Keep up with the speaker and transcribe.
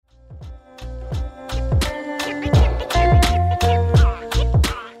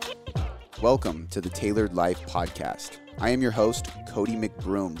Welcome to the Tailored Life Podcast. I am your host, Cody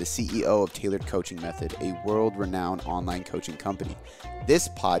McBroom, the CEO of Tailored Coaching Method, a world-renowned online coaching company. This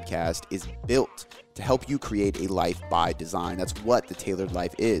podcast is built to help you create a life by design. That's what the Tailored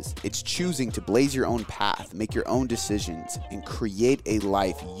Life is. It's choosing to blaze your own path, make your own decisions, and create a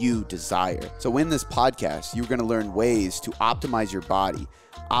life you desire. So in this podcast, you're going to learn ways to optimize your body,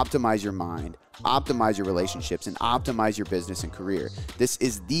 optimize your mind, optimize your relationships, and optimize your business and career. This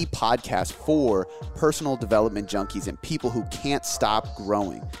is the podcast for personal development junkies and people who can't stop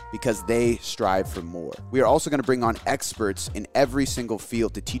growing because they strive for more. We are also going to bring on experts in every single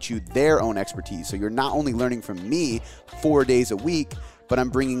field to teach you their own expertise. So you're not only learning from me 4 days a week, but I'm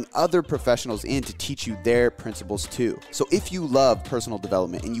bringing other professionals in to teach you their principles too. So if you love personal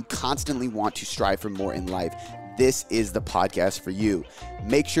development and you constantly want to strive for more in life, this is the podcast for you.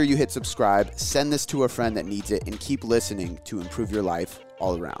 Make sure you hit subscribe, send this to a friend that needs it, and keep listening to improve your life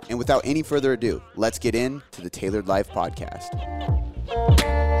all around. And without any further ado, let's get into the Tailored Life Podcast.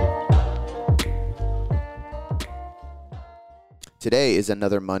 Today is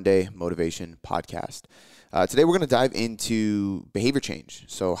another Monday Motivation Podcast. Today we're going to dive into behavior change.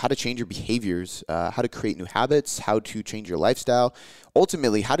 So how to change your behaviors, how to create new habits, how to change your lifestyle,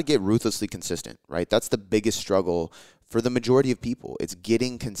 ultimately how to get ruthlessly consistent, right? That's the biggest struggle for the majority of people. It's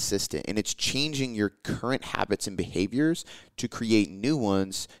getting consistent, and it's changing your current habits and behaviors to create new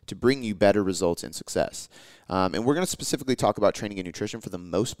ones to bring you better results and success. And we're going to specifically talk about training and nutrition for the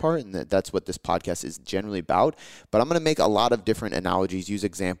most part, and that's what this podcast is generally about. But I'm going to make a lot of different analogies, use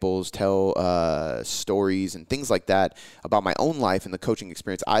examples, tell stories and things like that about my own life and the coaching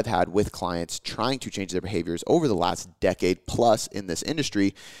experience I've had with clients trying to change their behaviors over the last decade plus in this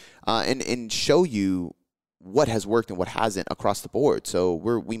industry, and show you what has worked and what hasn't across the board. So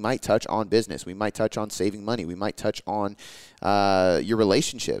we might touch on business. We might touch on saving money. We might touch on your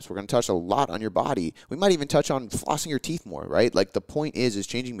relationships. We're going to touch a lot on your body. We might even touch on flossing your teeth more, right? Like the point is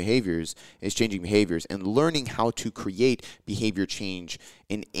changing behaviors and learning how to create behavior change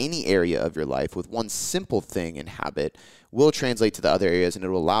in any area of your life with one simple thing and habit will translate to the other areas, and it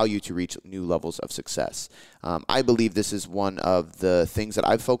will allow you to reach new levels of success. I believe this is one of the things that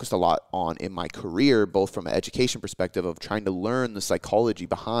I've focused a lot on in my career, both from an education perspective of trying to learn the psychology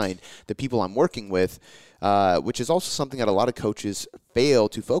behind the people I'm working with, which is also something that a lot of coaches fail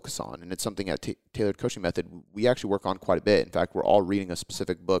to focus on. And it's something at Tailored Coaching Method we actually work on quite a bit. In fact, we're all reading a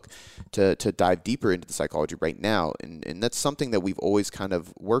specific book to dive deeper into the psychology right now. And that's something that we've always kind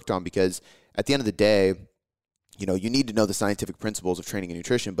of worked on, because at the end of the day, you know, you need to know the scientific principles of training and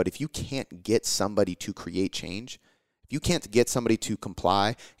nutrition, but if you can't get somebody to create change, if you can't get somebody to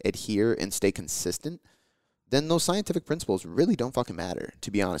comply, adhere, and stay consistent, then those scientific principles really don't fucking matter, to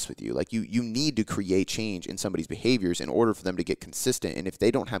be honest with you. Like you need to create change in somebody's behaviors in order for them to get consistent. And if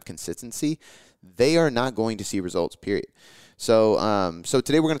they don't have consistency, they are not going to see results, period. So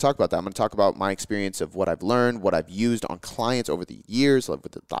today we're going to talk about that. I'm going to talk about my experience of what I've learned, what I've used on clients over the years, over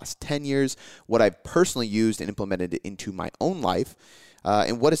the last 10 years, what I've personally used and implemented into my own life,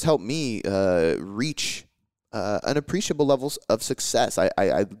 and what has helped me reach an appreciable levels of success.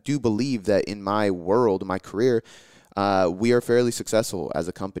 I do believe that in my world, my career, we are fairly successful as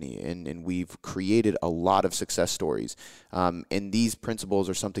a company, and we've created a lot of success stories. And these principles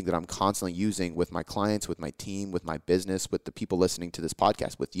are something that I'm constantly using with my clients, with my team, with my business, with the people listening to this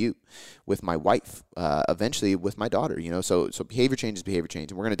podcast, with you, with my wife, eventually with my daughter, you know. So behavior change is behavior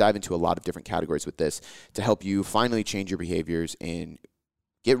change. And we're going to dive into a lot of different categories with this to help you finally change your behaviors and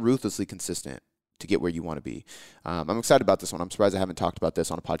get ruthlessly consistent to get where you want to be. I'm excited about this one. I'm surprised I haven't talked about this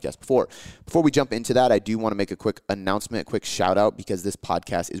on a podcast before. Before we jump into that, I do want to make a quick announcement, a quick shout out, because this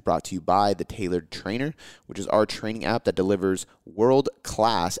podcast is brought to you by the Tailored Trainer, which is our training app that delivers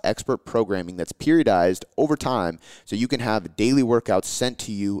world-class expert programming that's periodized over time, so you can have daily workouts sent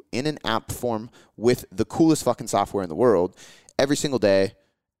to you in an app form with the coolest fucking software in the world every single day,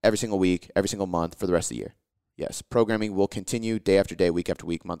 every single week, every single month for the rest of the year. Yes, programming will continue day after day, week after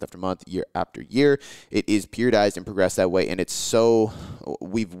week, month after month, year after year. It is periodized and progressed that way, and it's so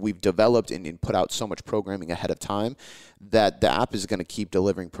we've developed and put out so much programming ahead of time that the app is going to keep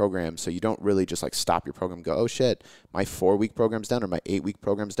delivering programs. So you don't really just like stop your program and go, oh shit, my 4-week program's done, or my 8-week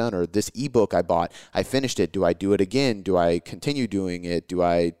program's done, or this ebook I bought, I finished it. Do I do it again? Do I continue doing it? Do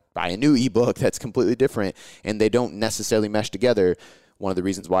I buy a new ebook that's completely different? And they don't necessarily mesh together. One of the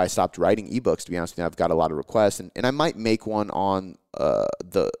reasons why I stopped writing ebooks, to be honest with you, I've got a lot of requests, and I might make one on a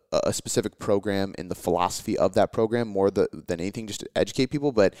specific program and the philosophy of that program more than anything, just to educate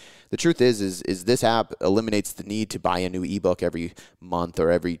people. But the truth is this app eliminates the need to buy a new ebook every month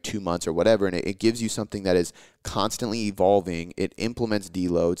or every 2 months or whatever, and it gives you something that is constantly evolving. It implements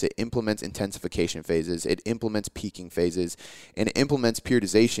deloads, it implements intensification phases, it implements peaking phases, and it implements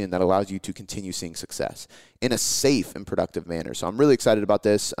periodization that allows you to continue seeing success in a safe and productive manner. So I'm really excited about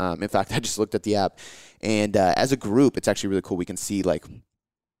this. In fact, I just looked at the app, and as a group, it's actually really cool. We can see like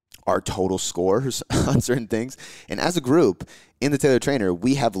our total scores on certain things. And as a group in the Tailored Trainer,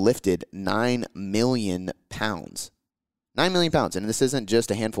 we have lifted 9 million pounds. 9 million pounds. And this isn't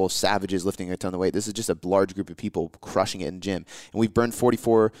just a handful of savages lifting a ton of weight. This is just a large group of people crushing it in the gym. And we've burned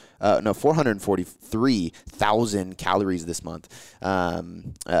 443,000 calories this month.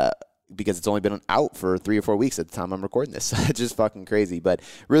 Because it's only been out for 3 or 4 weeks at the time I'm recording this. It's just fucking crazy, but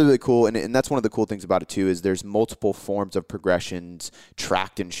really, really cool. And that's one of the cool things about it too, is there's multiple forms of progressions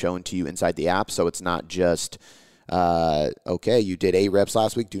tracked and shown to you inside the app. So it's not just, okay, you did 8 reps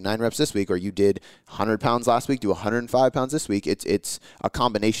last week, do 9 reps this week, or you did 100 pounds last week, do 105 pounds this week. It's a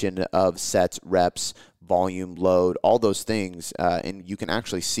combination of sets, reps, volume, load, all those things, and you can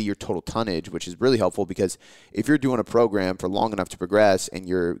actually see your total tonnage, which is really helpful, because if you're doing a program for long enough to progress and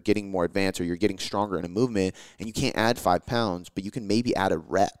you're getting more advanced or you're getting stronger in a movement and you can't add 5 pounds, but you can maybe add a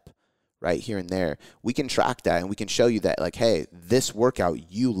rep right here and there, we can track that and we can show you that, like, hey, this workout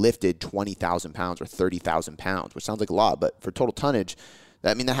you lifted 20,000 pounds or 30,000 pounds, which sounds like a lot, but for total tonnage,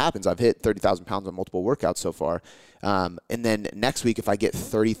 that happens. I've hit 30,000 pounds on multiple workouts so far. And then next week, if I get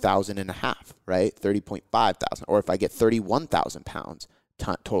 30,000 and a half, right, 30.5 thousand, or if I get 31,000 pounds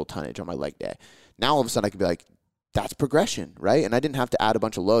total tonnage on my leg day, now all of a sudden I can be like, that's progression, right? And I didn't have to add a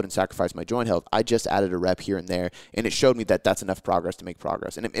bunch of load and sacrifice my joint health. I just added a rep here and there, and it showed me that that's enough progress to make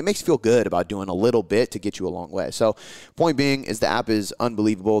progress. And it makes you feel good about doing a little bit to get you a long way. So point being is the app is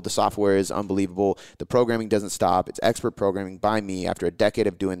unbelievable. The software is unbelievable. The programming doesn't stop. It's expert programming by me after a decade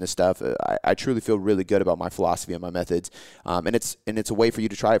of doing this stuff. I truly feel really good about my philosophy and my methods. And it's a way for you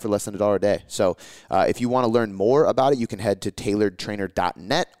to try it for less than $1 a day. So if you want to learn more about it, you can head to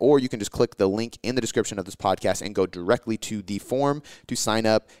tailoredtrainer.net, or you can just click the link in the description of this podcast and go directly to the form to sign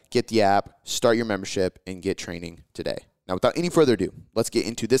up, get the app, start your membership, and get training today. Now, without any further ado, let's get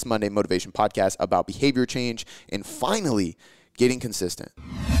into this Monday Motivation podcast about behavior change and finally getting consistent.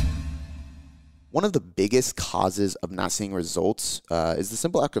 One of the biggest causes of not seeing results is the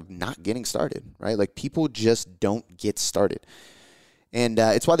simple act of not getting started, right? Like, people just don't get started. And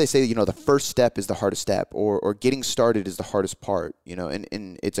it's why they say, the first step is the hardest step, or getting started is the hardest part,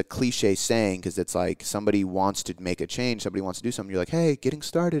 and it's a cliche saying, because it's like somebody wants to make a change, somebody wants to do something, you're like, hey, getting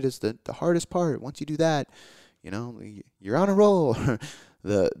started is the hardest part. Once you do that, you're on a roll.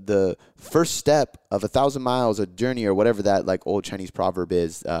 The first step of 1,000 miles, a journey, or whatever that like old Chinese proverb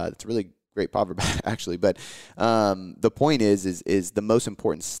is. It's a really great proverb actually, but the point is the most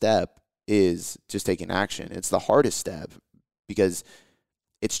important step is just taking action. It's the hardest step, because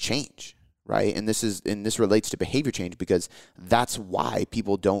it's change, right? And this relates to behavior change, because that's why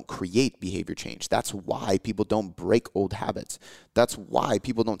people don't create behavior change. That's why people don't break old habits. That's why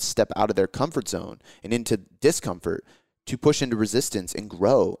people don't step out of their comfort zone and into discomfort to push into resistance and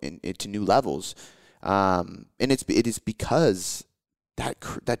grow into new levels. And it is because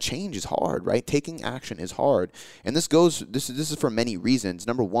that change is hard, right? Taking action is hard. And this is for many reasons.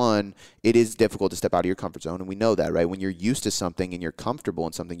 Number one, it is difficult to step out of your comfort zone. And we know that, right? When you're used to something and you're comfortable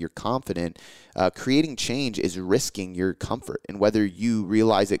in something, you're confident, creating change is risking your comfort. And whether you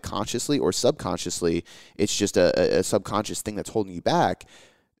realize it consciously or subconsciously, it's just a subconscious thing that's holding you back.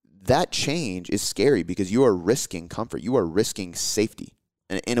 That change is scary, because you are risking comfort. You are risking safety.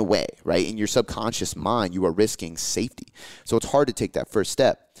 In a way, right? In your subconscious mind, you are risking safety. So it's hard to take that first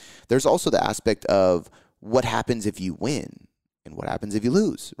step. There's also the aspect of what happens if you win and what happens if you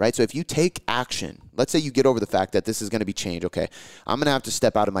lose, right? So if you take action, let's say you get over the fact that this is going to be change. Okay, I'm going to have to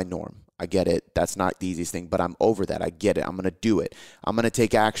step out of my norm. I get it. That's not the easiest thing, but I'm over that. I get it. I'm going to do it. I'm going to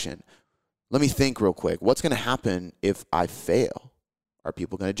take action. Let me think real quick. What's going to happen if I fail? Are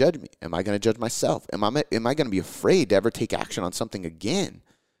people going to judge me? Am I going to judge myself? Am I going to be afraid to ever take action on something again?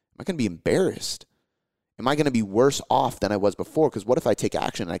 Am I going to be embarrassed? Am I going to be worse off than I was before? Because what if I take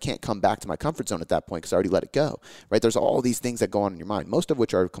action and I can't come back to my comfort zone at that point because I already let it go, right? There's all these things that go on in your mind, most of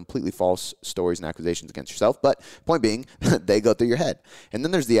which are completely false stories and accusations against yourself. But point being, they go through your head. And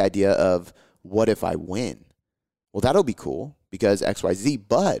then there's the idea of, what if I win? Well, that'll be cool because X, Y, Z,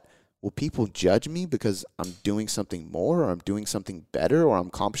 but will people judge me because I'm doing something more, or I'm doing something better, or I'm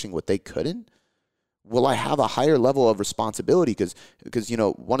accomplishing what they couldn't? will I have a higher level of responsibility? Because you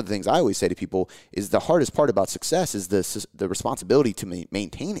know, one of the things I always say to people is the hardest part about success is the responsibility to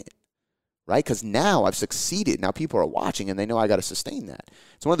maintain it, right? Because now I've succeeded. Now people are watching and they know I got to sustain that.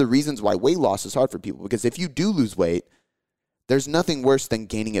 It's one of the reasons why weight loss is hard for people, because if you do lose weight, there's nothing worse than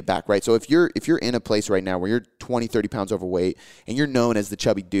gaining it back, right? So if you're in a place right now where you're 20, 30 pounds overweight and you're known as the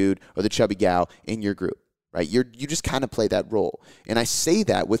chubby dude or the chubby gal in your group, right? You just kind of play that role. And I say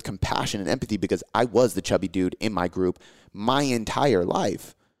that with compassion and empathy because I was the chubby dude in my group my entire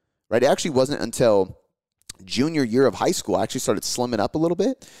life, right? It actually wasn't until junior year of high school I actually started slimming up a little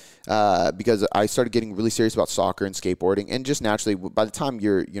bit because I started getting really serious about soccer and skateboarding. And just naturally, by the time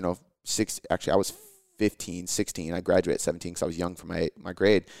you're, you know, I was 15, 16. I graduated at 17 because I was young for my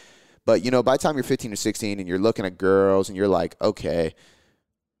grade. But, you know, by the time you're 15 or 16 and you're looking at girls and you're like, okay,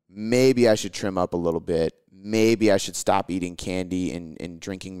 maybe I should trim up a little bit. Maybe I should stop eating candy and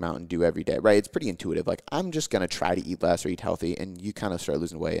drinking Mountain Dew every day, right? It's pretty intuitive. Like, I'm just going to try to eat less or eat healthy, and you kind of start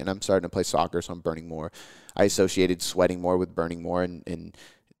losing weight. And I'm starting to play soccer, so I'm burning more. I associated sweating more with burning more, and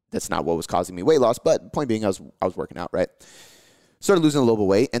that's not what was causing me weight loss. But point being, I was working out, right? Started losing a little bit of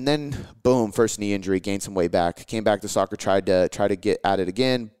weight, and then boom, first knee injury, gained some weight back. Came back to soccer, tried to get at it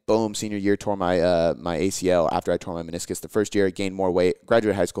again. Boom, senior year, tore my ACL after I tore my meniscus. The first year, gained more weight.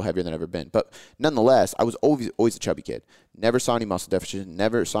 Graduated high school heavier than I've ever been. But nonetheless, I was always a chubby kid. Never saw any muscle definition,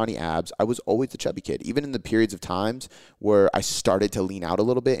 never saw any abs. I was always the chubby kid. Even in the periods of times where I started to lean out a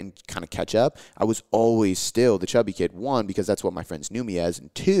little bit and kind of catch up, I was always still the chubby kid. One, because that's what my friends knew me as,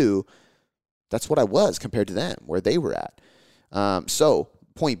 and two, that's what I was compared to them, where they were at. So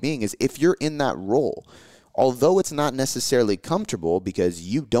point being is, if you're in that role, although it's not necessarily comfortable because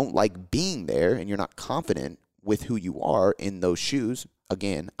you don't like being there and you're not confident with who you are in those shoes,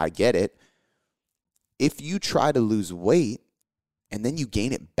 again, I get it. If you try to lose weight and then you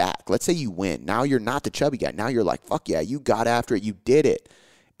gain it back, let's say you win. Now you're not the chubby guy. Now you're like, fuck yeah, you got after it. You did it.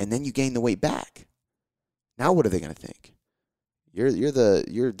 And then you gain the weight back. Now what are they going to think? You're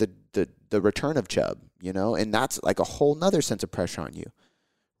the return of chub, you know, and that's like a whole nother sense of pressure on you,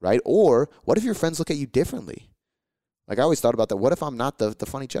 right? Or what if your friends look at you differently? Like, I always thought about that. What if I'm not the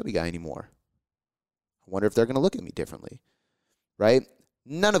funny chubby guy anymore? I wonder if they're going to look at me differently, right?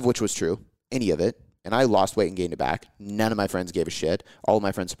 None of which was true, any of it. And I lost weight and gained it back. None of my friends gave a shit. All of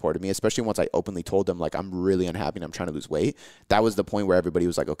my friends supported me, especially once I openly told them, like, I'm really unhappy and I'm trying to lose weight. That was the point where everybody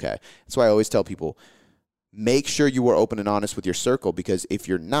was like, okay. That's why I always tell people, make sure you are open and honest with your circle, because if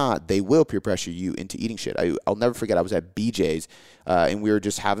you're not, they will peer pressure you into eating shit. I'll never forget, I was at BJ's and we were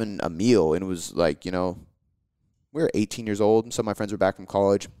just having a meal, and it was like, you know, we were 18 years old and some of my friends were back from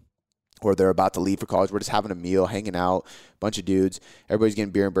college or they're about to leave for college. We're just having a meal, hanging out, bunch of dudes. Everybody's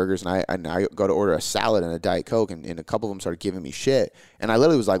getting beer and burgers, and I go to order a salad and a Diet Coke, and a couple of them started giving me shit. And I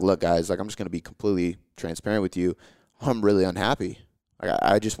literally was like, look, guys, like, I'm just going to be completely transparent with you. I'm really unhappy. Like,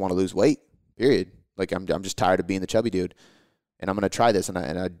 I just want to lose weight, period. Like, I'm just tired of being the chubby dude, and I'm going to try this, and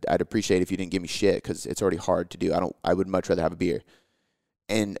I'd appreciate if you didn't give me shit, because it's already hard to do. I would much rather have a beer.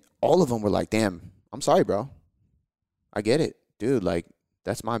 And all of them were like, damn, I'm sorry, bro. I get it. Dude, like,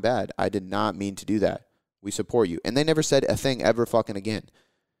 that's my bad. I did not mean to do that. We support you. And they never said a thing ever fucking again.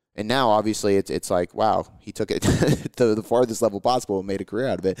 And now, obviously, it's like, wow, he took it to the farthest level possible and made a career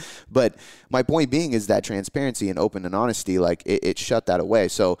out of it. But my point being is that transparency and open and honesty, like, it shut that away.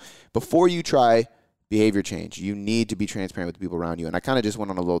 So before you try behavior change, you need to be transparent with the people around you. And I kind of just went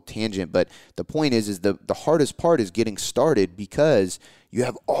on a little tangent, but the point is the hardest part is getting started, because you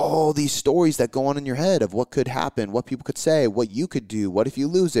have all these stories that go on in your head of what could happen, what people could say, what you could do, what if you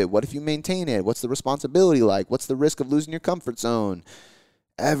lose it, what if you maintain it, what's the responsibility like, what's the risk of losing your comfort zone,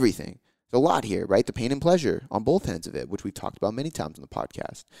 everything. There's a lot here, right? The pain and pleasure on both ends of it, which we've talked about many times on the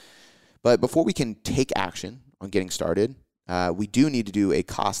podcast. But before we can take action on getting started, we do need to do a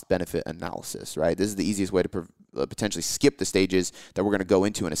cost-benefit analysis, right? This is the easiest way to potentially skip the stages that we're going to go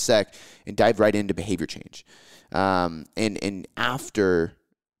into in a sec and dive right into behavior change. And after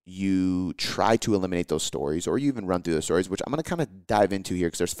you try to eliminate those stories, or you even run through those stories, which I'm going to kind of dive into here,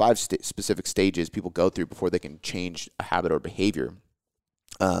 because there's 5 specific stages people go through before they can change a habit or behavior.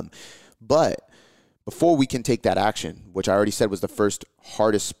 But before we can take that action, which I already said was the first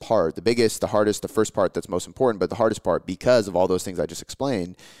hardest part, the first part that's most important, but the hardest part because of all those things I just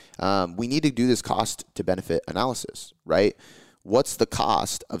explained, we need to do this cost to benefit analysis, right? What's the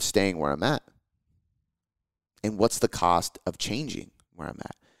cost of staying where I'm at? And what's the cost of changing where I'm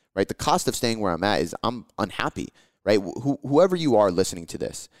at, right? The cost of staying where I'm at is I'm unhappy, right? Whoever you are listening to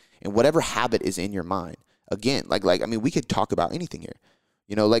this, and whatever habit is in your mind, again, like I mean, we could talk about anything here.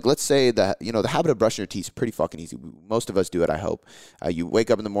 You know, like, let's say that, you know, the habit of brushing your teeth is pretty fucking easy. Most of us do it, I hope. You wake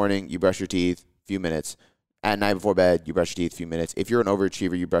up in the morning, you brush your teeth, few minutes. At night before bed, you brush your teeth a few minutes. If you're an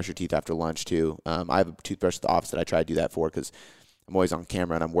overachiever, you brush your teeth after lunch too. I have a toothbrush at the office that I try to do that for because I'm always on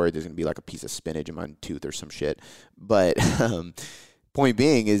camera and I'm worried there's going to be like a piece of spinach in my tooth or some shit. But point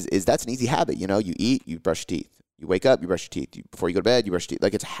being is that's an easy habit. You eat, you brush your teeth. You wake up, you brush your teeth. Before you go to bed, you brush your teeth.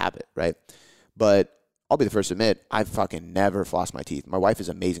 Like, it's a habit, right? But I'll be the first to admit, I fucking never floss my teeth. My wife is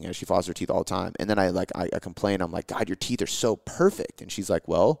amazing at it. She flosses her teeth all the time. And then I complain. I'm like, God, your teeth are so perfect. And she's like,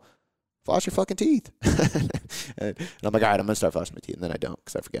 well, floss your fucking teeth. And I'm like, all right, I'm going to start flossing my teeth. And then I don't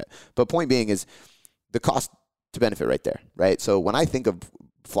because I forget. But point being is the cost to benefit right there, right? So when I think of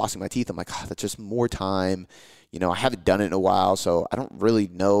flossing my teeth, I'm like, oh, that's just more time. I haven't done it in a while, so I don't really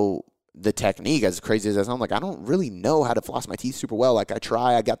know the technique. As crazy as that sounds, like, I don't really know how to floss my teeth super well. Like, I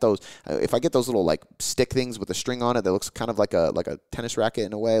try. I got those. If I get those little like stick things with a string on it that looks kind of like a tennis racket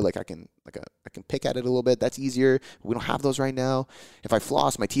in a way, I can pick at it a little bit. That's easier. We don't have those right now. If I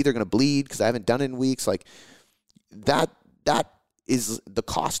floss, my teeth are gonna bleed because I haven't done it in weeks. Like, that is the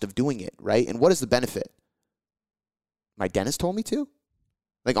cost of doing it, right? And what is the benefit? My dentist told me to.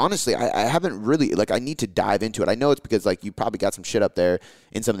 Like, honestly, I haven't really, I need to dive into it. I know it's because, you probably got some shit up there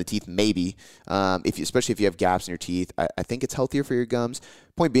in some of the teeth, maybe. Especially if you have gaps in your teeth. I think it's healthier for your gums.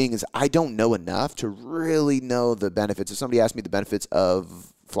 Point being is I don't know enough to really know the benefits. If somebody asked me the benefits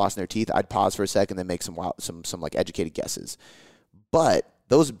of flossing their teeth, I'd pause for a second and then make some educated guesses. But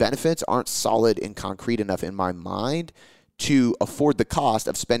those benefits aren't solid and concrete enough in my mind to afford the cost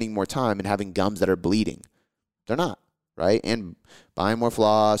of spending more time and having gums that are bleeding. They're not. Right? And buying more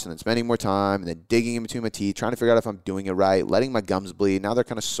floss and then spending more time and then digging in between my teeth, trying to figure out if I'm doing it right, letting my gums bleed. Now they're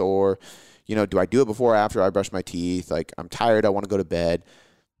kind of sore. Do I do it before or after I brush my teeth? Like, I'm tired. I want to go to bed.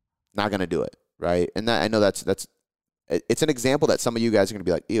 Not going to do it. Right? And I know it's an example that some of you guys are going to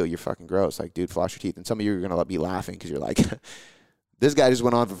be like, ew, you're fucking gross. Like, dude, floss your teeth. And some of you are going to be laughing because you're like, this guy just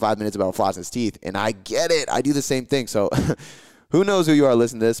went on for 5 minutes about flossing his teeth. And I get it. I do the same thing. So who knows who you are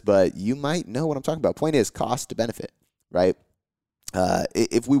listening to this, but you might know what I'm talking about. Point is cost to benefit. Right?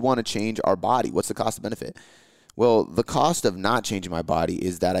 If we want to change our body, what's the cost of benefit? Well, the cost of not changing my body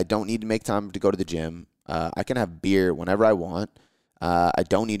is that I don't need to make time to go to the gym. I can have beer whenever I want. I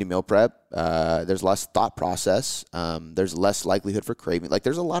don't need to meal prep. There's less thought process. There's less likelihood for craving. Like,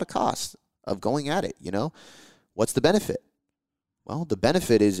 there's a lot of cost of going at it, What's the benefit? Well, the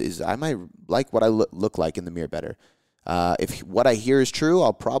benefit is I might like what I look like in the mirror better. If what I hear is true,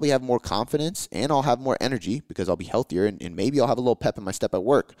 I'll probably have more confidence and I'll have more energy because I'll be healthier and maybe I'll have a little pep in my step at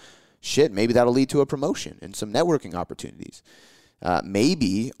work. Shit, maybe that'll lead to a promotion and some networking opportunities.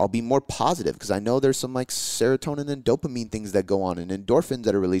 Maybe I'll be more positive because I know there's some serotonin and dopamine things that go on and endorphins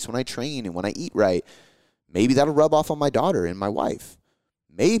that are released when I train and when I eat right. Maybe that'll rub off on my daughter and my wife.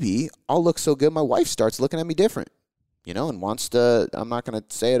 Maybe I'll look so good my wife starts looking at me different, and wants to, I'm not going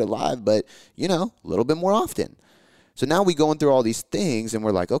to say it live, but, a little bit more often. So now we going through all these things and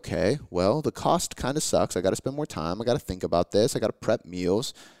we're like, okay, well, the cost kind of sucks. I got to spend more time. I got to think about this. I got to prep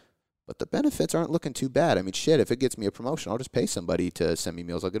meals. But the benefits aren't looking too bad. I mean, shit, if it gets me a promotion, I'll just pay somebody to send me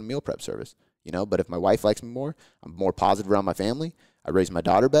meals. I'll get a meal prep service, But if my wife likes me more, I'm more positive around my family. I raise my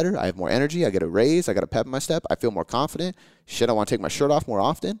daughter better. I have more energy. I get a raise. I got a pep in my step. I feel more confident. Shit, I want to take my shirt off more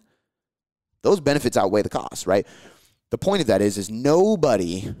often. Those benefits outweigh the cost, right? The point of that is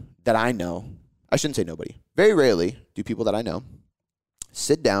nobody that I know, I shouldn't say nobody. Very rarely do people that I know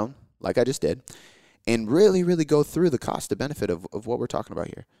sit down, like I just did, and really, really go through the cost to benefit of what we're talking about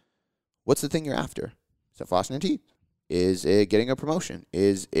here. What's the thing you're after? Is it flossing your teeth? Is it getting a promotion?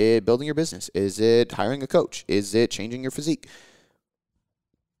 Is it building your business? Is it hiring a coach? Is it changing your physique?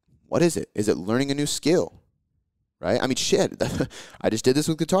 What is it? Is it learning a new skill? Right? I mean, shit. I just did this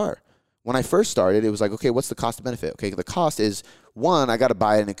with guitar. When I first started, it was like, okay, what's the cost of benefit? Okay, the cost is, one, I got to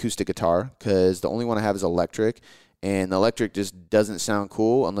buy an acoustic guitar because the only one I have is electric, and the electric just doesn't sound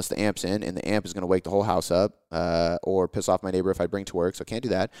cool unless the amp's in, and the amp is going to wake the whole house up or piss off my neighbor if I bring to work, so I can't do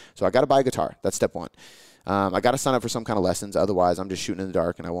that. So I got to buy a guitar. That's step one. I got to sign up for some kind of lessons. Otherwise, I'm just shooting in the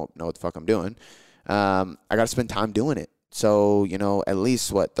dark, and I won't know what the fuck I'm doing. I got to spend time doing it. So, at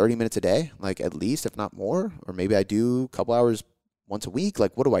least, 30 minutes a day? At least, if not more? Or maybe I do a couple hours once a week.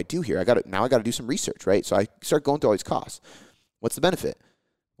 What do I do here? Now I got to do some research, right? So I start going through all these costs. What's the benefit?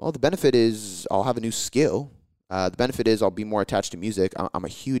 Well, the benefit is I'll have a new skill. The benefit is I'll be more attached to music. I'm a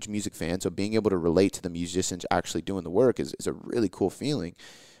huge music fan, so being able to relate to the musicians actually doing the work is a really cool feeling.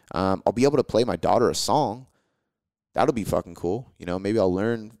 I'll be able to play my daughter a song. That'll be fucking cool. Maybe I'll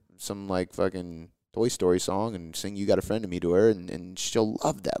learn some fucking Toy Story song and sing You Got a Friend to Me to her, and she'll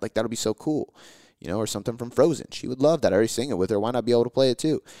love that. That'll be so cool. Or something from Frozen. She would love that. I already sing it with her. Why not be able to play it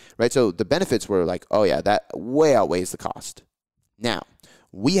too? Right? So the benefits were oh yeah, that way outweighs the cost. Now,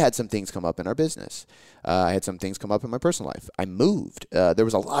 We had some things come up in our business. I had some things come up in my personal life. I moved. There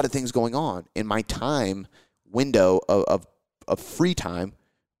was a lot of things going on, and my time window of free time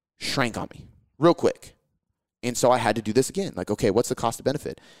shrank on me real quick. And so I had to do this again. Like, okay, what's the cost of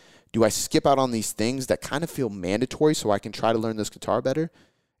benefit? Do I skip out on these things that kind of feel mandatory so I can try to learn this guitar better?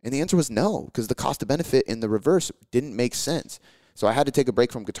 And the answer was no, because the cost of benefit in the reverse didn't make sense. So I had to take a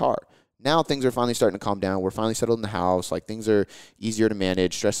break from guitar. Now things are finally starting to calm down. We're finally settled in the house. Like, things are easier to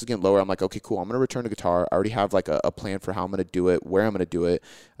manage. Stress is getting lower. I'm like, okay, cool. I'm going to return to guitar. I already have like a plan for how I'm going to do it, where I'm going to do it.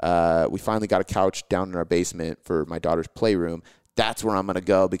 We finally got a couch down in our basement for my daughter's playroom. That's where I'm going to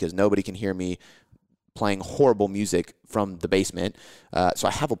go because nobody can hear me playing horrible music from the basement. So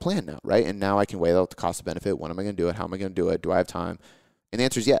I have a plan now, right? And now I can weigh out the cost of benefit. When am I going to do it? How am I going to do it? Do I have time? And the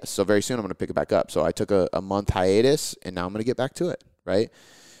answer is yes. So very soon I'm going to pick it back up. So I took a month hiatus, and now I'm going to get back to it, right?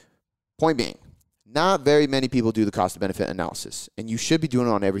 Point being, not very many people do the cost of benefit analysis, and you should be doing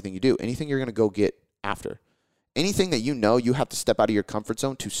it on everything you do. Anything you're going to go get after. Anything that you know you have to step out of your comfort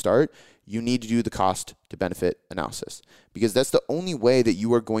zone to start, you need to do the cost to benefit analysis, because that's the only way that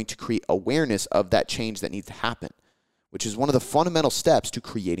you are going to create awareness of that change that needs to happen, which is one of the fundamental steps to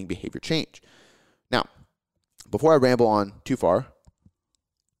creating behavior change. Now, before I ramble on too far,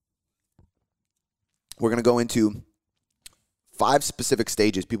 we're going to go into 5 specific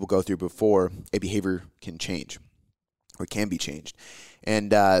stages people go through before a behavior can change or can be changed.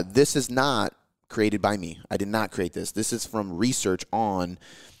 And this is not created by me. I did not create this. This is from research on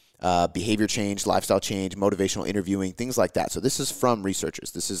behavior change, lifestyle change, motivational interviewing, things like that. So this is from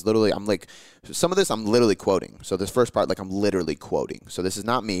researchers. This is literally, some of this I'm literally quoting. So this first part, I'm literally quoting. So this is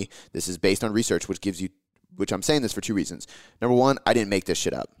not me. This is based on research, which I'm saying this for 2 reasons. Number 1, I didn't make this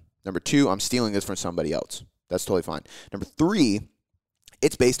shit up. Number 2, I'm stealing this from somebody else. That's totally fine. Number 3,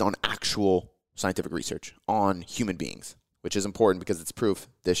 it's based on actual scientific research on human beings, which is important because it's proof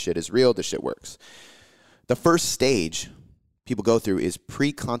this shit is real, this shit works. The first stage people go through is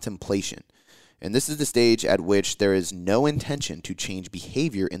pre-contemplation. And this is the stage at which there is no intention to change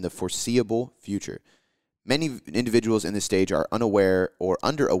behavior in the foreseeable future. Many individuals in this stage are unaware or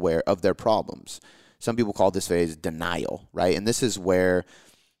underaware of their problems. Some people call this phase denial, right? And this is where,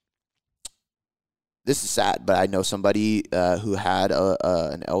 this is sad, but I know somebody who had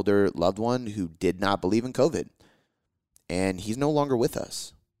an elder loved one who did not believe in COVID, and he's no longer with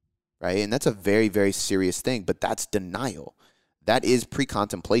us, right? And that's a very, very serious thing, but that's denial. That is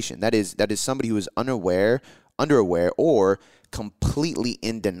pre-contemplation. That is somebody who is underaware, or completely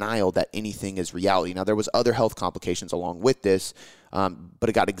in denial that anything is reality. Now, there was other health complications along with this, but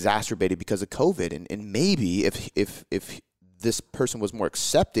it got exacerbated because of COVID. And maybe if this person was more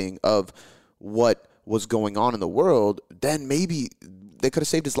accepting of what was going on in the world, then maybe they could have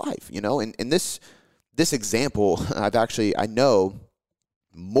saved his life, And this example, I know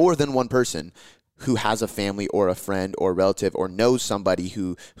more than one person who has a family or a friend or relative, or knows somebody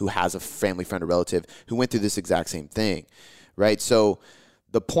who has a family, friend, or relative who went through this exact same thing, right? So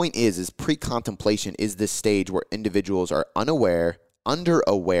the point is pre-contemplation is this stage where individuals are unaware,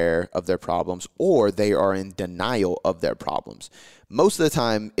 underaware of their problems, or they are in denial of their problems. Most of the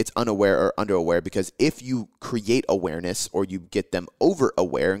time, it's unaware or underaware, because if you create awareness, or you get them over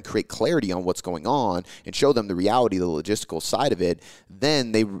aware and create clarity on what's going on and show them the reality, the logistical side of it,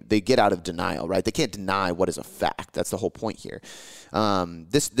 then they get out of denial, right? They can't deny what is a fact. That's the whole point here.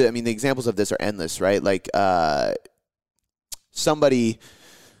 The examples of this are endless, right? Like somebody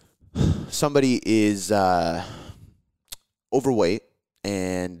is overweight,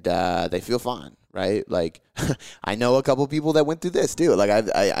 and they feel fine, right? Like, I know a couple people that went through this too. Like,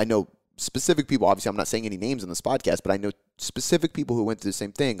 I know specific people. Obviously, I'm not saying any names in this podcast, but I know specific people who went through the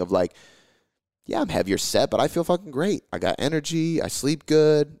same thing of like, yeah, I'm heavier set, but I feel fucking great. I got energy. I sleep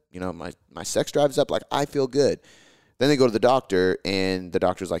good. My sex drive's up. Like, I feel good. Then they go to the doctor, and the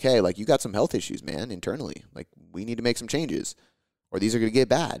doctor's like, hey, like, you got some health issues, man, internally. Like, we need to make some changes, or these are going to get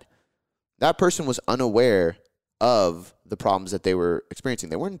bad. That person was unaware of the problems that they were experiencing.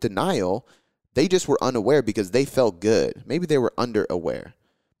 They weren't in denial. They just were unaware because they felt good. Maybe they were underaware.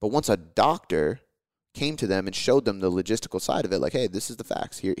 But once a doctor came to them and showed them the logistical side of it, like, hey, this is the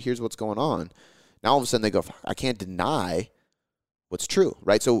facts. Here's what's going on. Now all of a sudden they go, I can't deny what's true,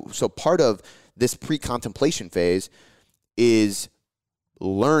 right? So part of this pre-contemplation phase is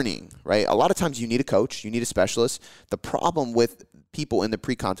learning, right? A lot of times you need a coach, you need a specialist. The problem with people in the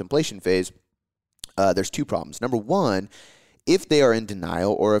pre-contemplation phase, there's 2 problems. Number 1, if they are in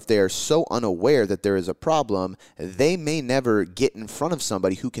denial, or if they are so unaware that there is a problem, they may never get in front of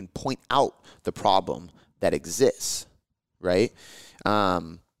somebody who can point out the problem that exists, right?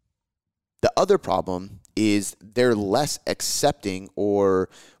 The other problem is they're less accepting or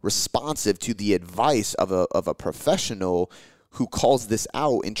responsive to the advice of a professional who calls this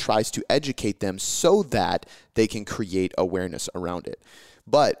out and tries to educate them so that they can create awareness around it.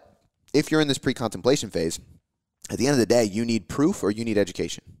 But if you're in this pre-contemplation phase, at the end of the day, you need proof or you need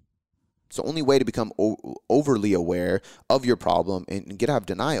education. It's the only way to become overly aware of your problem and get out of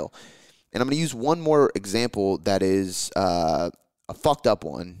denial. And I'm going to use one more example that is a fucked up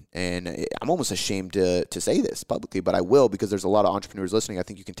one. And I'm almost ashamed to say this publicly, but I will, because there's a lot of entrepreneurs listening. I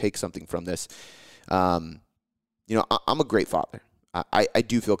think you can take something from this. I'm a great father. I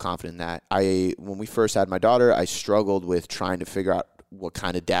do feel confident in that. When we first had my daughter, I struggled with trying to figure out what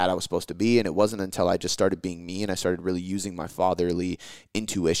kind of dad I was supposed to be. And it wasn't until I just started being me and I started really using my fatherly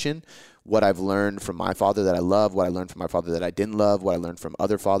intuition, what I've learned from my father that I love, what I learned from my father that I didn't love, what I learned from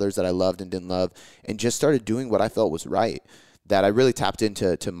other fathers that I loved and didn't love, and just started doing what I felt was right, that I really tapped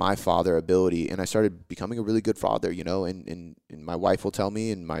into my father ability. And I started becoming a really good father, and my wife will tell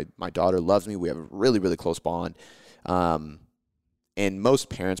me, and my daughter loves me. We have a really, really close bond. And most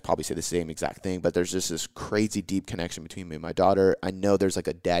parents probably say the same exact thing, but there's just this crazy deep connection between me and my daughter. I know there's like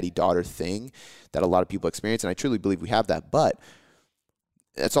a daddy-daughter thing that a lot of people experience, and I truly believe we have that. But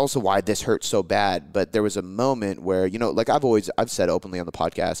that's also why this hurts so bad. But there was a moment where, like I've said openly on the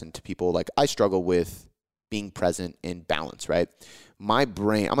podcast and to people, like, I struggle with being present and balance, right? My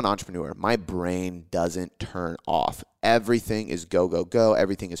brain, I'm an entrepreneur. My brain doesn't turn off. Everything is go, go, go.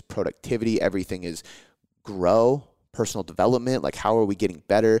 Everything is productivity. Everything is grow. Personal development, like how are we getting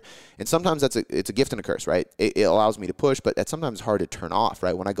better? And sometimes it's a gift and a curse, right? It allows me to push, but it's sometimes hard to turn off,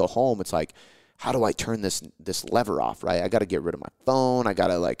 right? When I go home, it's like, how do I turn this lever off, right? I got to get rid of my phone. I got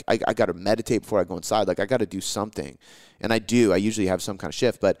to meditate before I go inside. Like, I got to do something. And I usually have some kind of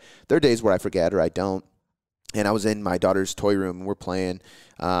shift, but there are days where I forget or I don't. And I was in my daughter's toy room and we're playing,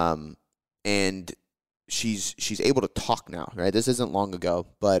 and she's able to talk now, right? This isn't long ago,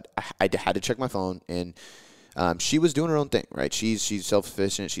 but I had to check my phone, and she was doing her own thing, right? She's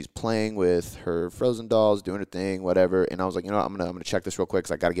self-sufficient. She's playing with her Frozen dolls, doing her thing, whatever. And I was like, I'm gonna check this real quick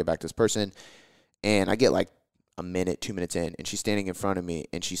because I got to get back to this person. And I get like a minute, 2 minutes in, and she's standing in front of me,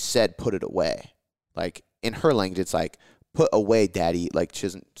 and she said, "Put it away." Like, in her language, it's like, "Put away, daddy." Like, she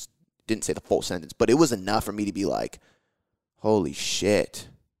didn't say the full sentence, but it was enough for me to be like, holy shit.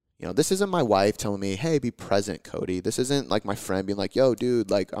 This isn't my wife telling me, "Hey, be present, Cody." This isn't like my friend being like, "Yo, dude,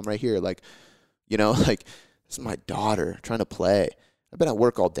 like, I'm right here." Like, like, this is my daughter trying to play. I've been at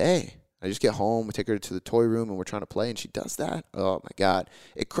work all day. I just get home, we take her to the toy room, and we're trying to play, and she does that. Oh, my God.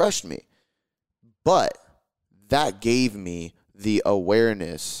 It crushed me. But that gave me the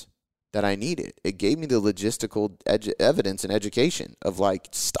awareness that I needed. It gave me the logistical evidence and education of, like,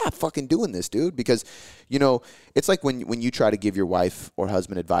 stop fucking doing this, dude. Because, it's like when you try to give your wife or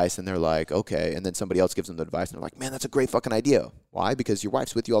husband advice, and they're like, okay, and then somebody else gives them the advice, and they're like, man, that's a great fucking idea. Why? Because your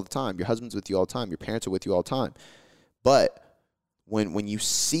wife's with you all the time. Your husband's with you all the time. Your parents are with you all the time. But when you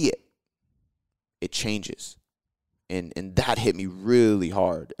see it, it changes. And that hit me really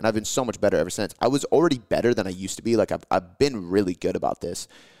hard. And I've been so much better ever since. I was already better than I used to be. Like, I've been really good about this.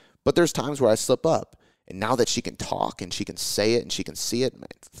 But there's times where I slip up. And now that she can talk and she can say it and she can see it, man,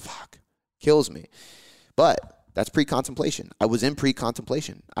 fuck, kills me. But that's pre-contemplation. I was in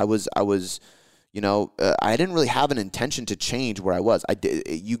pre-contemplation. I didn't really have an intention to change where I was.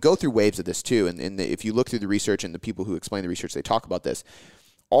 You go through waves of this too. And if you look through the research and the people who explain the research, they talk about this.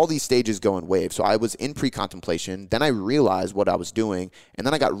 All these stages go in waves. So I was in pre-contemplation. Then I realized what I was doing. And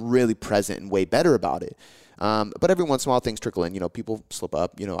then I got really present and way better about it. But every once in a while, things trickle in. People slip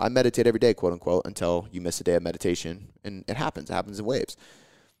up. I meditate every day, quote unquote, until you miss a day of meditation. And it happens. It happens in waves.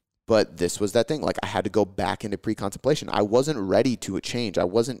 But this was that thing. Like, I had to go back into pre-contemplation. I wasn't ready to a change. I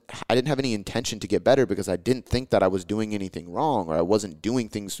didn't have any intention to get better because I didn't think that I was doing anything wrong or I wasn't doing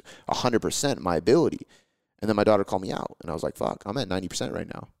things 100% my ability. And then my daughter called me out. And I was like, fuck, I'm at 90%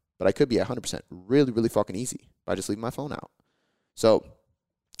 right now. But I could be at 100% really, really fucking easy by just leaving my phone out. So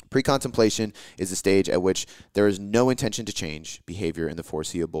pre-contemplation is the stage at which there is no intention to change behavior in the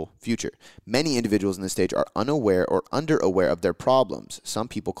foreseeable future. Many individuals in this stage are unaware or under-aware of their problems. Some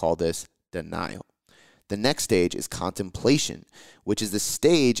people call this denial. The next stage is contemplation, which is the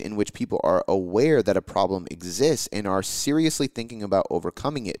stage in which people are aware that a problem exists and are seriously thinking about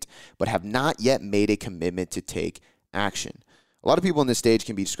overcoming it, but have not yet made a commitment to take action. A lot of people in this stage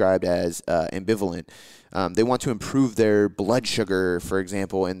can be described as ambivalent. They want to improve their blood sugar, for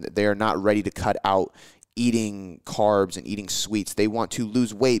example, and they are not ready to cut out eating carbs and eating sweets. They want to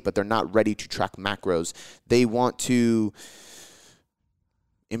lose weight, but they're not ready to track macros. They want to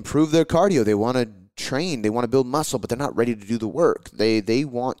improve their cardio. They want to train, they want to build muscle, but they're not ready to do the work. They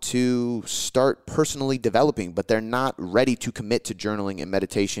want to start personally developing, but they're not ready to commit to journaling and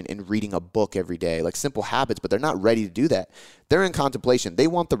meditation and reading a book every day, like simple habits, but they're not ready to do that. They're in contemplation. They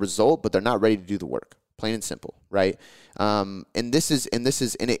want the result, but they're not ready to do the work. Plain and simple, right? There's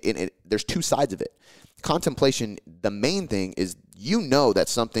two sides of it. Contemplation, the main thing is that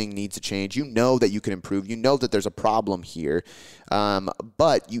something needs to change. That you can improve. That there's a problem here.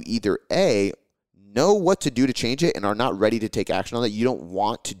 But you either know what to do to change it and are not ready to take action on it. You don't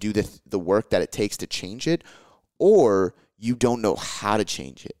want to do the work that it takes to change it, or you don't know how to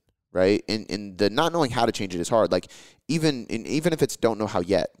change it, right? And the not knowing how to change it is hard. Like even if it's don't know how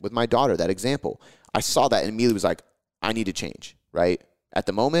yet. With my daughter, that example, I saw that and immediately was like, I need to change, right? At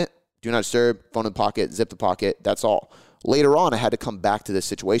the moment, do not disturb, phone in the pocket, zip the pocket, that's all. Later on, I had to come back to this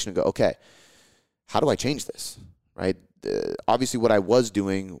situation and go, okay, how do I change this, right? Obviously, what I was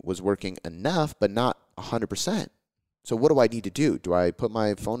doing was working enough, but not 100%. So what do I need to do? Do I put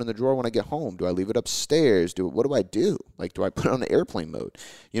my phone in the drawer when I get home? Do I leave it upstairs? What do I do? Like, do I put it on airplane mode?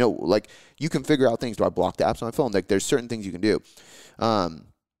 Like you can figure out things. Do I block the apps on my phone? Like there's certain things you can do.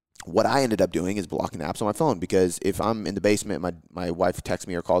 What I ended up doing is blocking the apps on my phone, because if I'm in the basement, my wife texts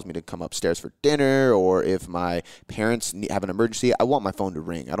me or calls me to come upstairs for dinner, or if my parents have an emergency, I want my phone to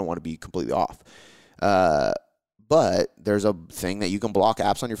ring. I don't want to be completely off. But there's a thing that you can block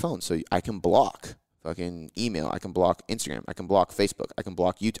apps on your phone. So I can block fucking email. I can block Instagram. I can block Facebook. I can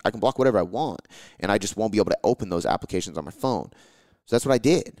block YouTube. I can block whatever I want. And I just won't be able to open those applications on my phone. So that's what I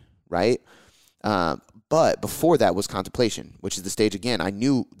did, right? But before that was contemplation, which is the stage, again, I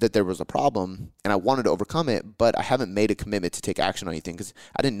knew that there was a problem and I wanted to overcome it, but I haven't made a commitment to take action on anything because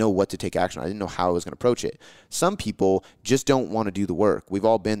I didn't know what to take action on. I didn't know how I was going to approach it. Some people just don't want to do the work. We've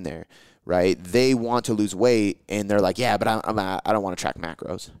all been there, right? They want to lose weight and they're like, yeah, but I don't want to track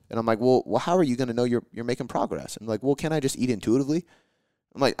macros. And I'm like, well, how are you going to know you're making progress? I'm like, well, can I just eat intuitively?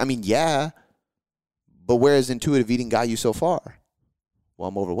 I'm like, yeah, but where has intuitive eating got you so far? Well,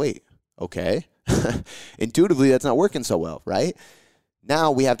 I'm overweight. Okay. Intuitively, that's not working so well, right?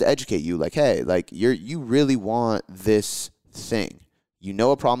 Now we have to educate you, like, hey, like you really want this thing. You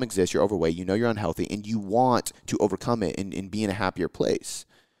know a problem exists, you're overweight, you know you're unhealthy, and you want to overcome it and be in a happier place.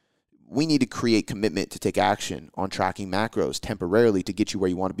 We need to create commitment to take action on tracking macros temporarily to get you where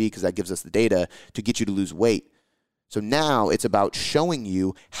you want to be, because that gives us the data to get you to lose weight. So now it's about showing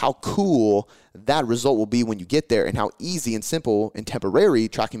you how cool that result will be when you get there, and how easy and simple and temporary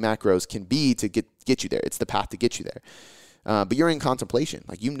tracking macros can be to get you there. It's the path to get you there. But you're in contemplation.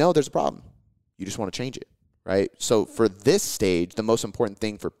 Like, there's a problem. You just want to change it, right? So for this stage, the most important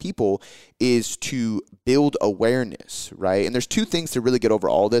thing for people is to build awareness, right? And there's two things to really get over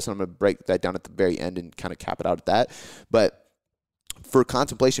all this, and I'm going to break that down at the very end and kind of cap it out at that. But for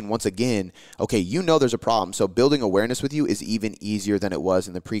contemplation, once again, okay, there's a problem. So building awareness with you is even easier than it was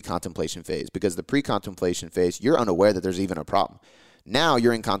in the pre-contemplation phase, because the pre-contemplation phase, you're unaware that there's even a problem. Now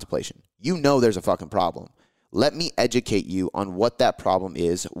you're in contemplation. There's a fucking problem. Let me educate you on what that problem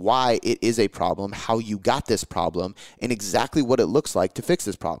is, why it is a problem, how you got this problem, and exactly what it looks like to fix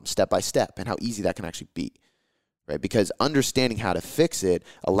this problem step by step, and how easy that can actually be. Right? Because understanding how to fix it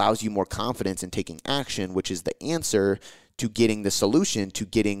allows you more confidence in taking action, which is the answer to getting the solution, to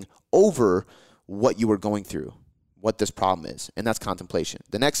getting over what you were going through, what this problem is. And that's contemplation.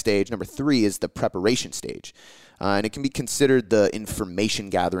 The next stage, number 3, is the preparation stage. And it can be considered the information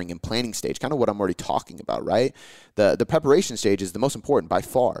gathering and planning stage, kind of what I'm already talking about, right? The preparation stage is the most important by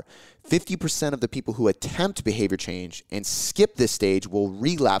far. 50% of the people who attempt behavior change and skip this stage will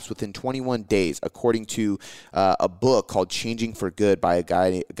relapse within 21 days, according to a book called Changing for Good by a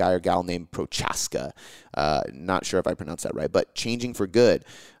guy or gal named Prochaska. Not sure if I pronounced that right, but Changing for Good.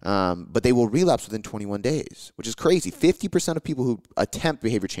 But they will relapse within 21 days, which is crazy. 50% of people who attempt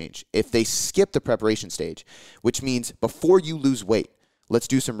behavior change, if they skip the preparation stage, which means before you lose weight, let's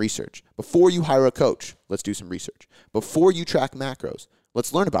do some research. Before you hire a coach, let's do some research. Before you track macros,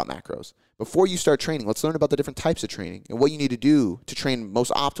 let's learn about macros. Before you start training, let's learn about the different types of training and what you need to do to train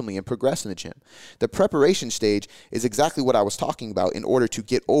most optimally and progress in the gym. The preparation stage is exactly what I was talking about in order to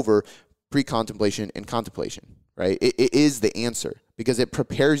get over pre-contemplation and contemplation, right? It is the answer, because it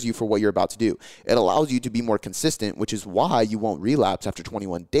prepares you for what you're about to do. It allows you to be more consistent, which is why you won't relapse after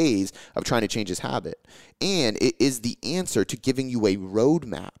 21 days of trying to change this habit. And it is the answer to giving you a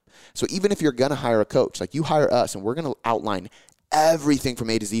roadmap. So even if you're going to hire a coach, like you hire us, and we're going to outline everything from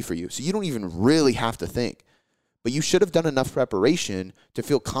A to Z for you, so you don't even really have to think. But you should have done enough preparation to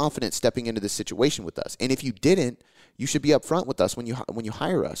feel confident stepping into this situation with us. And if you didn't, you should be upfront with us when you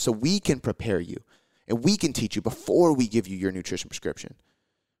hire us, so we can prepare you and we can teach you before we give you your nutrition prescription,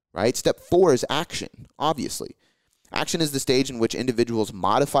 right? Step 4 is action, obviously. Action is the stage in which individuals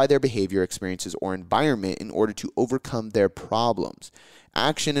modify their behavior, experiences, or environment in order to overcome their problems.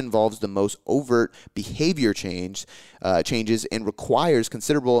 Action involves the most overt behavior changes and requires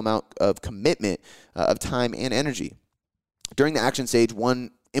considerable amount of commitment of time and energy. During the action stage,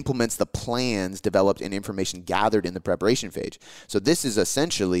 one implements the plans developed and information gathered in the preparation phase. So this is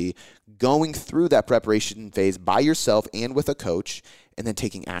essentially going through that preparation phase by yourself and with a coach and then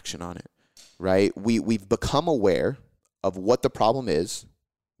taking action on it. Right? We've become aware of what the problem is.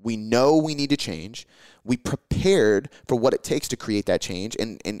 We know we need to change. We prepared for what it takes to create that change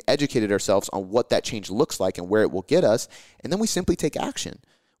and educated ourselves on what that change looks like and where it will get us. And then we simply take action.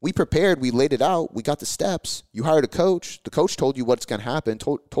 We prepared, we laid it out, we got the steps. You hired a coach. The coach told you what's going to happen,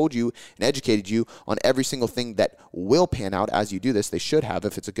 told you and educated you on every single thing that will pan out as you do this. They should have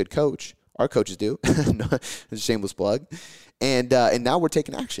if it's a good coach. Our coaches do. It's a shameless plug. And now we're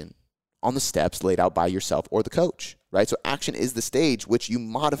taking action on the steps laid out by yourself or the coach, right? So action is the stage which you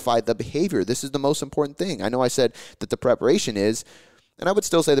modify the behavior. This is the most important thing. I know I said that the preparation is, and I would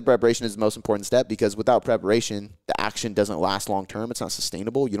still say the preparation is the most important step because without preparation, the action doesn't last long term. It's not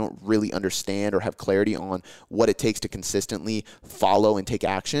sustainable. You don't really understand or have clarity on what it takes to consistently follow and take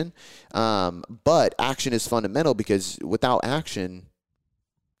action. But action is fundamental because without action,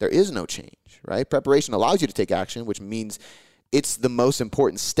 there is no change, right? Preparation allows you to take action, which means it's the most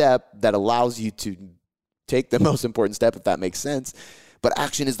important step that allows you to take the most important step, if that makes sense. But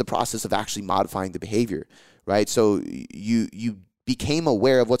action is the process of actually modifying the behavior, right? So you became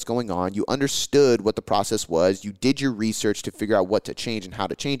aware of what's going on. You understood what the process was. You did your research to figure out what to change and how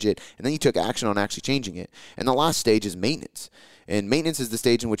to change it. And then you took action on actually changing it. And the last stage is maintenance. And maintenance is the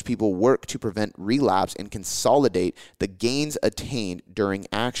stage in which people work to prevent relapse and consolidate the gains attained during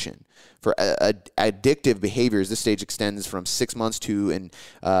action. For addictive behaviors, this stage extends from 6 months to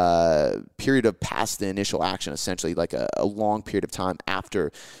a period of past the initial action, essentially like a long period of time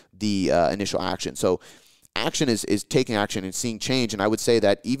after the initial action. So action is taking action and seeing change. And I would say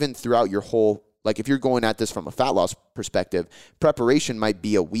that even throughout your whole, like if you're going at this from a fat loss perspective, preparation might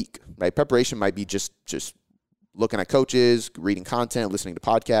be a week, right? Preparation might be just looking at coaches, reading content, listening to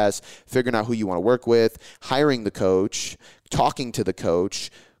podcasts, figuring out who you want to work with, hiring the coach, talking to the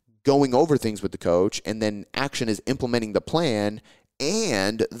coach, going over things with the coach, and then action is implementing the plan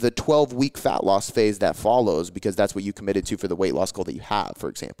and the 12-week fat loss phase that follows because that's what you committed to for the weight loss goal that you have, for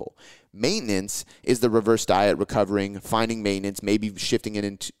example. Maintenance is the reverse diet, recovering, finding maintenance, maybe shifting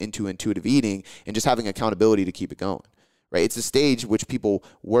it into intuitive eating, and just having accountability to keep it going, right? It's a stage which people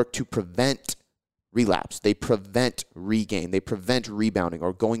work to prevent relapse. They prevent regain. They prevent rebounding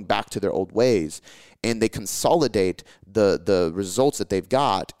or going back to their old ways. And they consolidate the results that they've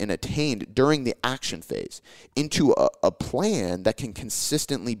got and attained during the action phase into a plan that can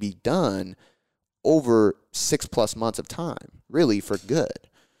consistently be done over 6+ months of time, really for good,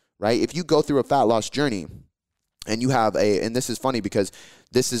 right? If you go through a fat loss journey and you have and this is funny because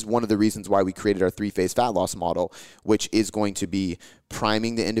this is one of the reasons why we created our 3-phase fat loss model, which is going to be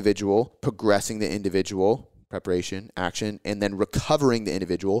priming the individual, progressing the individual, preparation, action, and then recovering the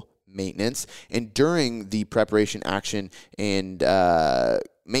individual, maintenance. And during the preparation, action, and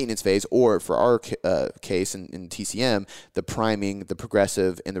maintenance phase, or for our case in TCM, the priming, the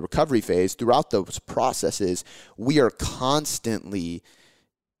progressive, and the recovery phase, throughout those processes, we are constantly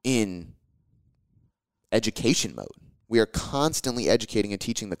in education mode. We are constantly educating and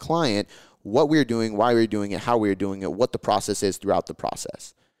teaching the client what we're doing, why we're doing it, how we're doing it, what the process is throughout the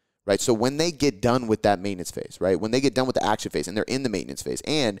process, right? So when they get done with that maintenance phase, right, when they get done with the action phase and they're in the maintenance phase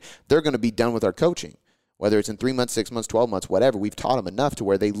and they're going to be done with our coaching, whether it's in 3 months, 6 months, 12 months, whatever, we've taught them enough to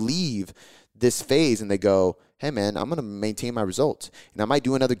where they leave this phase and they go, hey man, I'm going to maintain my results. And I might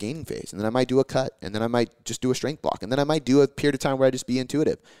do another gaining phase, and then I might do a cut, and then I might just do a strength block, and then I might do a period of time where I just be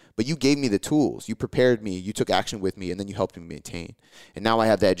intuitive. But you gave me the tools, you prepared me, you took action with me, and then you helped me maintain. And now I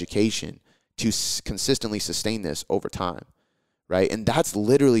have the education to consistently sustain this over time, right? And that's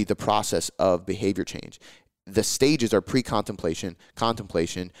literally the process of behavior change. The stages are pre-contemplation,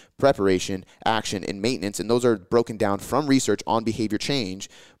 contemplation, preparation, action, and maintenance. And those are broken down from research on behavior change,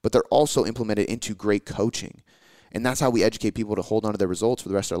 but they're also implemented into great coaching. And that's how we educate people to hold on to their results for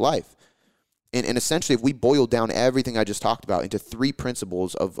the rest of their life. And essentially, if we boil down everything I just talked about into 3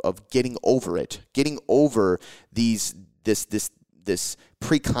 principles of getting over it, getting over this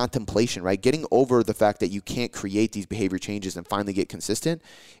pre-contemplation, right? Getting over the fact that you can't create these behavior changes and finally get consistent.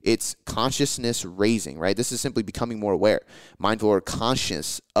 It's consciousness raising, right? This is simply becoming more aware, mindful, or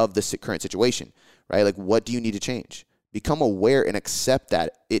conscious of the current situation, right? Like, what do you need to change? Become aware and accept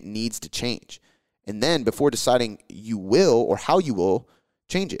that it needs to change. And then before deciding you will or how you will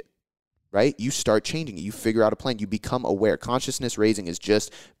change it, right? You start changing it. You figure out a plan. You become aware. Consciousness raising is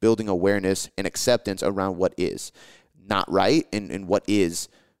just building awareness and acceptance around what is not right and what is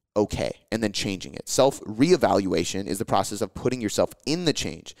okay, and then changing it. Self-reevaluation is the process of putting yourself in the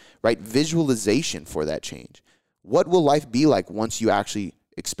change, right? Visualization for that change. What will life be like once you actually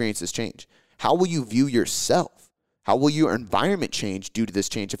experience this change? How will you view yourself? How will your environment change due to this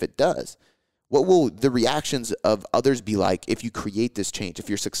change if it does? What will the reactions of others be like if you create this change, if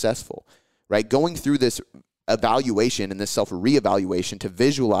you're successful, right? Going through this evaluation and this self-reevaluation to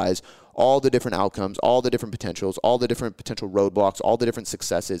visualize all the different outcomes, all the different potentials, all the different potential roadblocks, all the different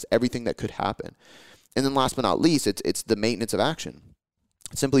successes, everything that could happen. And then last but not least, it's the maintenance of action.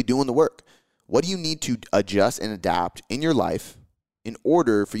 Simply doing the work. What do you need to adjust and adapt in your life in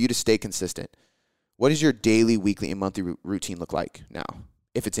order for you to stay consistent? What does your daily, weekly, and monthly routine look like now,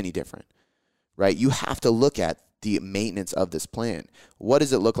 if it's any different, right? You have to look at the maintenance of this plan. What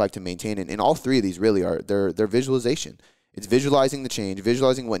does it look like to maintain it? And all three of these really are, they're visualization. It's visualizing the change,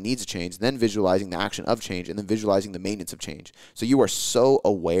 visualizing what needs to change, then visualizing the action of change, and then visualizing the maintenance of change. So you are so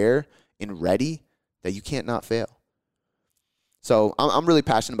aware and ready that you can't not fail. So I'm really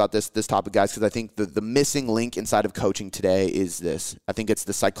passionate about this topic, guys, because I think the missing link inside of coaching today is this. I think it's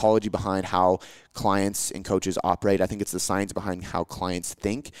the psychology behind how clients and coaches operate. I think it's the science behind how clients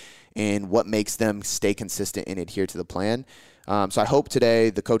think and what makes them stay consistent and adhere to the plan. So I hope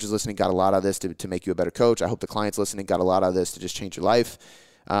today the coaches listening got a lot out of this to make you a better coach. I hope the clients listening got a lot out of this to just change your life.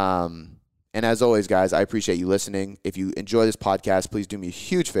 And as always, guys, I appreciate you listening. If you enjoy this podcast, please do me a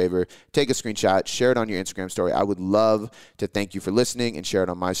huge favor. Take a screenshot, share it on your Instagram story. I would love to thank you for listening and share it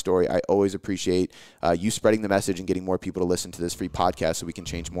on my story. I always appreciate you spreading the message and getting more people to listen to this free podcast so we can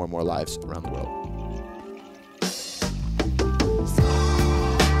change more and more lives around the world.